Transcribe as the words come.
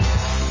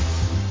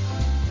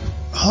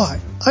Hi,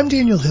 I'm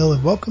Daniel Hill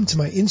and welcome to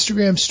my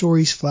Instagram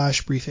Stories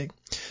Flash Briefing.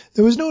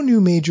 There was no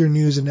new major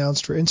news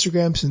announced for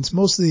Instagram since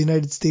most of the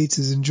United States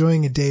is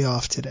enjoying a day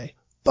off today.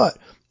 But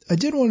I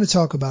did want to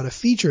talk about a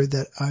feature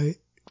that I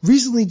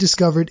recently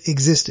discovered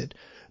existed.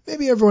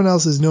 Maybe everyone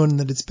else has known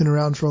that it's been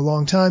around for a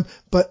long time,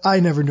 but I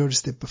never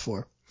noticed it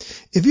before.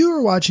 If you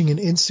were watching an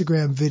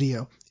Instagram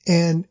video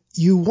and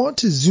you want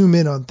to zoom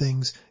in on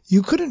things,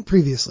 you couldn't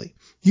previously.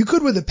 You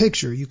could with a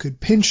picture, you could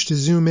pinch to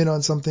zoom in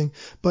on something,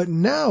 but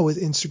now with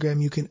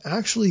Instagram you can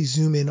actually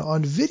zoom in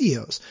on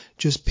videos.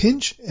 Just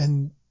pinch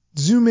and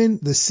zoom in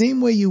the same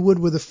way you would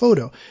with a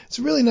photo. It's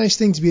a really nice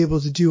thing to be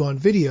able to do on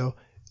video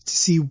to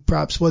see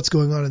perhaps what's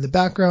going on in the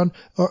background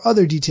or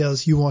other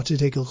details you want to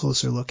take a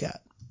closer look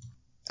at.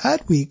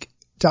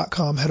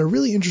 Adweek.com had a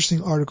really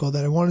interesting article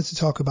that I wanted to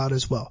talk about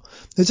as well.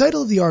 The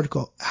title of the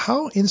article,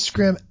 How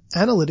Instagram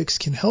Analytics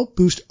Can Help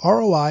Boost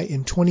ROI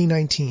in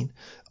 2019.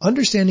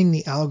 Understanding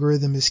the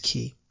algorithm is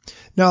key.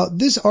 Now,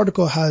 this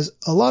article has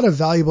a lot of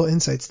valuable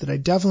insights that I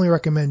definitely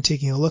recommend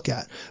taking a look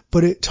at,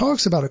 but it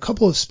talks about a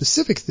couple of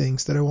specific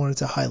things that I wanted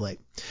to highlight.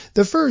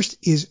 The first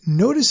is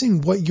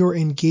noticing what your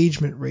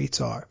engagement rates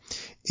are.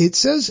 It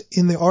says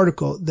in the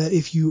article that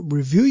if you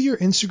review your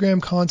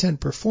Instagram content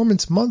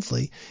performance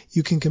monthly,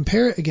 you can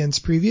compare it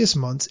against previous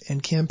months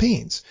and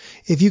campaigns.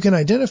 If you can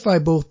identify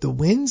both the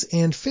wins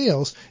and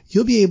fails,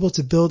 you'll be able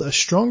to build a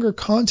stronger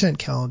content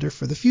calendar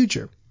for the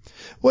future.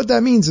 What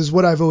that means is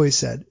what I've always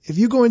said. If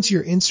you go into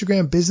your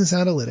Instagram business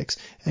analytics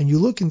and you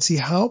look and see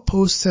how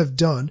posts have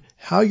done,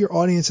 how your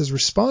audience has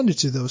responded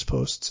to those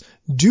posts,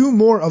 do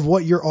more of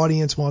what your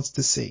audience wants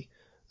to see.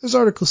 This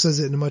article says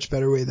it in a much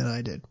better way than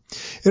I did.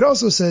 It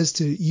also says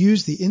to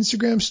use the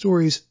Instagram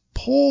Stories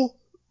poll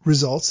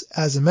results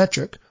as a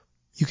metric.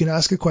 You can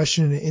ask a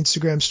question in an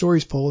Instagram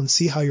Stories poll and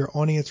see how your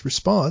audience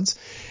responds.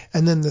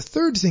 And then the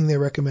third thing they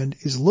recommend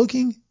is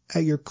looking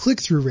at your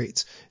click-through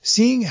rates,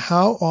 seeing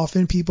how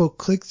often people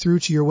click through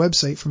to your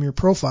website from your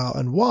profile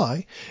and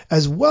why,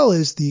 as well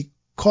as the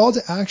call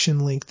to action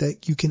link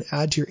that you can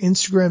add to your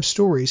Instagram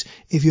stories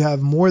if you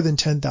have more than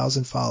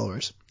 10,000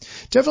 followers.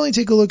 Definitely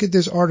take a look at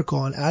this article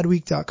on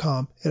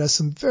adweek.com. It has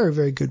some very,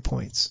 very good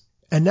points.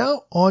 And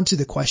now on to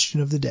the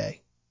question of the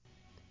day.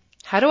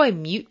 How do I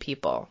mute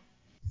people?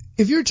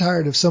 If you're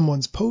tired of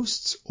someone's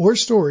posts or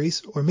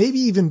stories, or maybe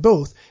even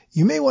both,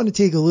 you may want to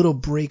take a little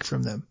break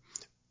from them.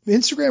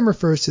 Instagram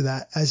refers to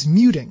that as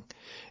muting.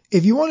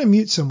 If you want to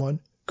mute someone,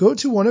 go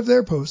to one of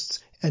their posts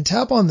and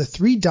tap on the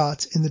three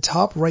dots in the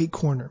top right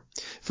corner.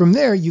 From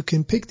there, you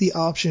can pick the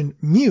option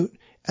mute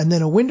and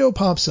then a window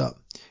pops up.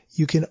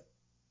 You can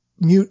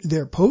mute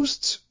their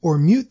posts or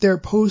mute their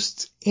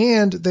posts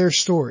and their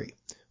story,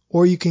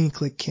 or you can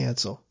click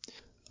cancel.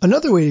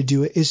 Another way to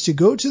do it is to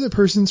go to the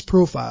person's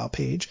profile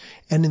page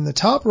and in the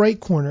top right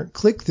corner,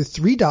 click the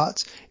three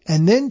dots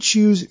and then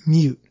choose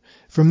mute.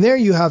 From there,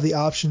 you have the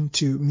option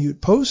to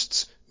mute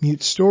posts,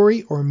 mute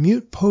story, or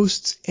mute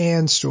posts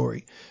and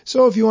story.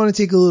 So if you want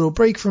to take a little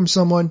break from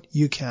someone,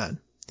 you can.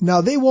 Now,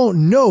 they won't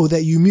know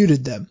that you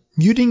muted them.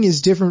 Muting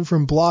is different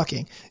from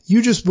blocking.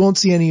 You just won't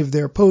see any of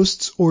their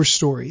posts or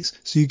stories,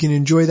 so you can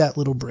enjoy that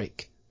little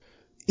break.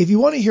 If you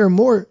want to hear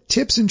more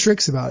tips and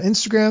tricks about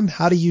Instagram,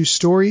 how to use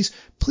stories,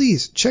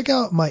 please check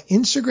out my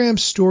Instagram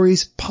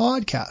Stories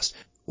podcast,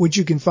 which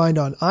you can find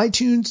on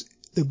iTunes,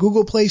 the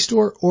Google Play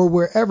Store, or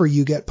wherever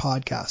you get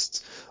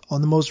podcasts.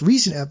 On the most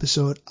recent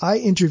episode, I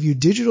interviewed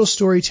digital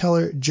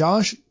storyteller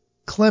Josh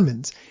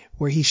Clemens,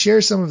 where he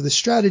shares some of the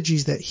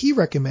strategies that he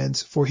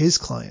recommends for his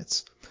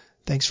clients.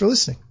 Thanks for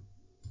listening.